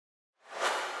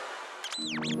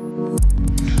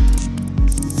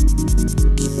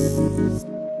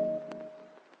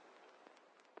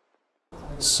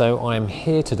So I am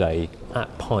here today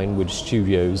at Pinewood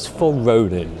Studios for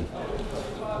Ronin.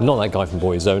 Not that guy from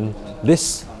Boyzone.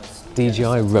 This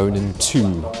DJI Ronin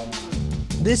 2.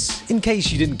 This, in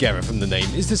case you didn't get it from the name,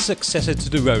 is the successor to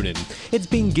the Ronin. It's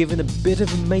been given a bit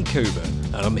of a makeover,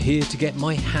 and I'm here to get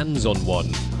my hands on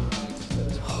one.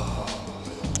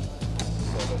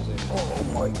 Oh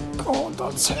my god,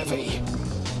 that's heavy.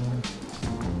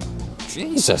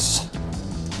 Jesus.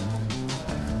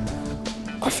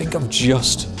 I think I've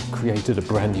just created a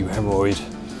brand new hemorrhoid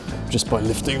just by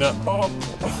lifting that up.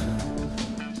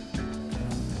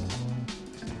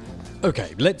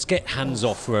 Okay, let's get hands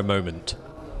off for a moment.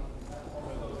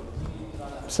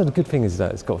 So the good thing is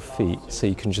that it's got feet, so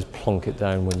you can just plonk it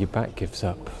down when your back gives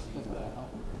up.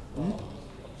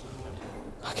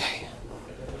 Okay.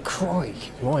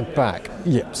 Crikey, my back.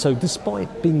 Yeah, so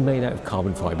despite being made out of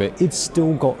carbon fibre, it's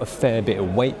still got a fair bit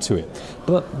of weight to it.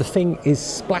 But the thing is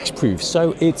splash-proof,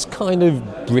 so it's kind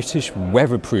of British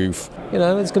weather-proof. You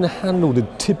know, it's going to handle the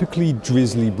typically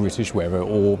drizzly British weather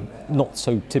or not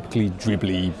so typically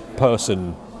dribbly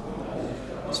person.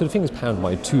 So the thing is powered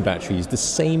by 2 batteries, the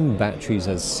same batteries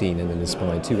as seen in an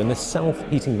Aspire 2, and they're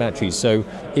self-heating batteries, so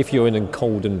if you're in a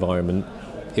cold environment,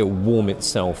 it'll warm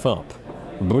itself up.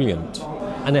 Brilliant.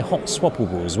 And they're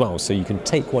hot-swappable as well, so you can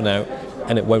take one out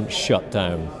and it won't shut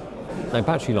down. Now,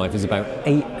 battery life is about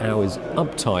 8 hours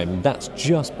uptime. That's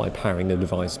just by powering the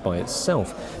device by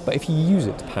itself. But if you use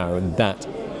it to power that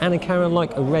and a camera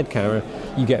like a red camera,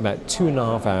 you get about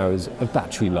 2.5 hours of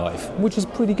battery life, which is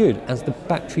pretty good, as the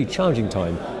battery charging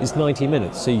time is 90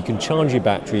 minutes. So you can charge your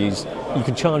batteries, you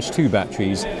can charge 2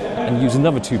 batteries and use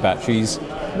another 2 batteries.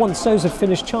 Once those have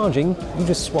finished charging, you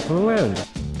just swap them around.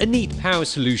 A neat power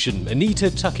solution, a neater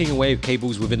tucking away of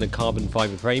cables within the carbon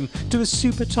fibre frame to a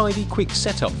super tidy quick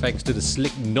setup thanks to the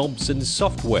slick knobs and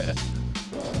software.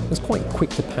 It's quite quick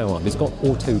to power up. It's got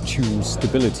auto-tune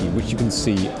stability, which you can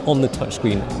see on the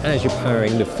touchscreen as you're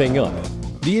powering the thing up.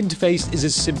 The interface is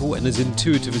as simple and as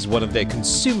intuitive as one of their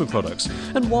consumer products.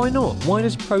 And why not? Why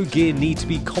does Pro Gear need to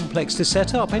be complex to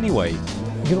set up anyway?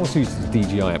 You can also use the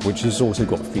DJI app, which has also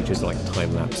got features like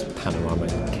time-lapse, panorama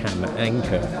and camera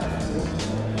anchor.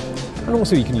 And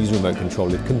also you can use remote control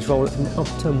to control it from up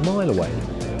to a mile away.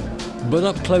 But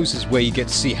up close is where you get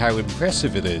to see how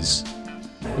impressive it is.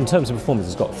 In terms of performance,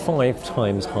 it's got 5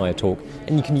 times higher torque,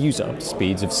 and you can use it up to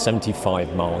speeds of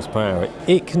 75 miles per hour.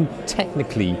 It can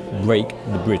technically break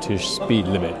the British speed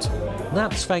limit.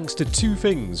 That's thanks to 2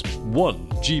 things. 1,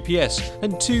 GPS,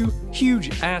 and 2,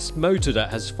 huge ass motor that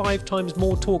has 5 times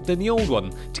more torque than the old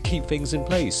one to keep things in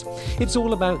place. It's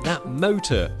all about that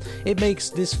motor. It makes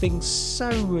this thing so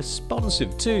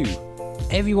responsive too.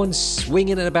 Everyone's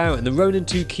swinging it about, and the Ronin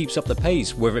 2 keeps up the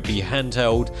pace, whether it be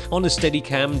handheld, on a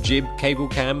Steadicam, jib, cable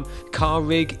cam, car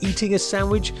rig, eating a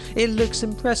sandwich. It looks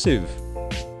impressive.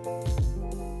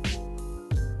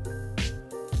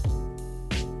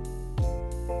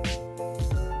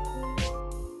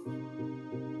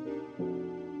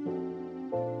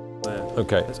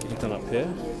 Okay. Let's get you done up here.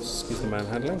 Excuse the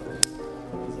manhandling.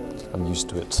 I'm used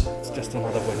to it. It's just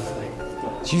another Wednesday.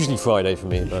 It's usually Friday for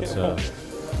me, but...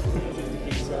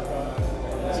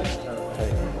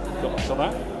 Got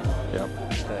that? Yeah.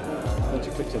 Okay. Once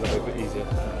you click to that, a bit easier.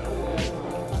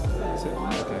 That's it.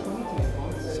 Okay.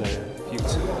 So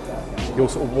you're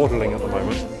sort of waddling at the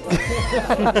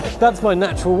moment. That's my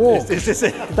natural walk. Is this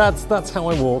it? That's how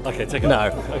I walk. Okay, take it.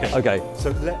 No. Okay. Okay.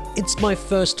 So it's my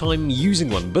first time using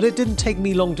one, but it didn't take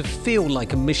me long to feel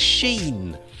like a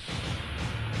machine.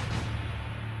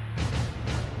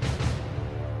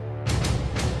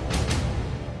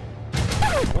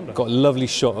 Got a lovely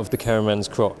shot of the cameraman's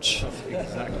crotch.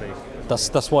 Exactly.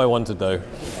 That's what I wanted though.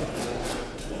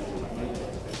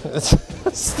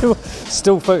 still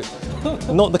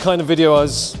not the kind of video I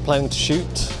was planning to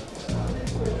shoot.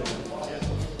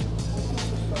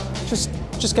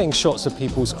 Just getting shots of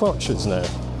people's crotches now.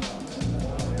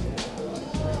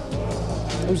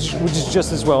 Which is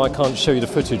just as well I can't show you the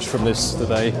footage from this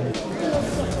today.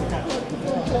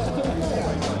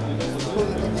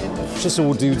 Just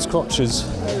all dudes' crotches.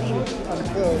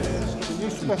 You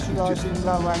specialise in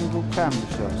low-angle camera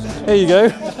shots. There you go.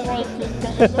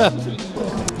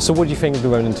 So what do you think of the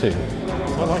Ronin 2?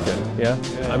 I like it. Yeah?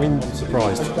 I mean, I'm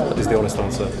surprised, is the honest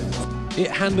answer. It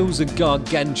handles a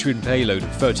gargantuan payload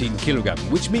of 13 kilograms,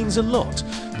 which means a lot.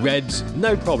 Red,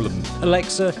 no problem.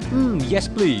 Alexa, yes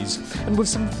please. And with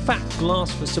some fat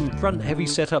glass for some front-heavy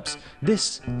setups,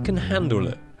 this can handle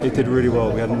it. It did really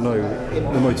well. We had the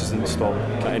motors didn't stop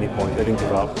at any point. They didn't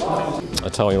give up. I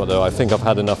tell you what though, I think I've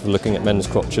had enough of looking at men's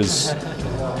crotches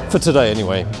for today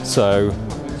anyway, so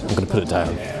I'm going to put it down.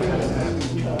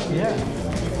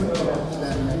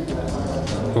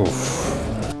 Oof.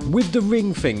 With the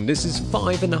ring thing, this is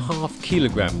 5.5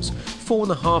 kilograms.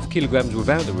 4.5 kilograms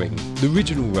without the ring. The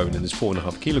original Ronin is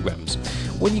 4.5 kilograms.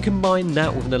 When you combine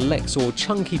that with an Alexa or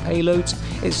chunky payloads,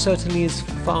 it certainly is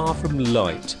far from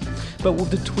light. But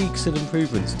with the tweaks and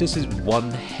improvements, this is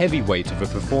one heavyweight of a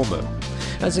performer.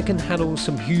 As it can handle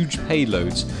some huge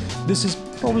payloads, this is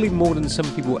probably more than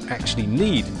some people actually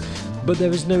need. But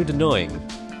there is no denying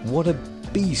what a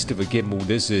beast of a gimbal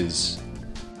this is.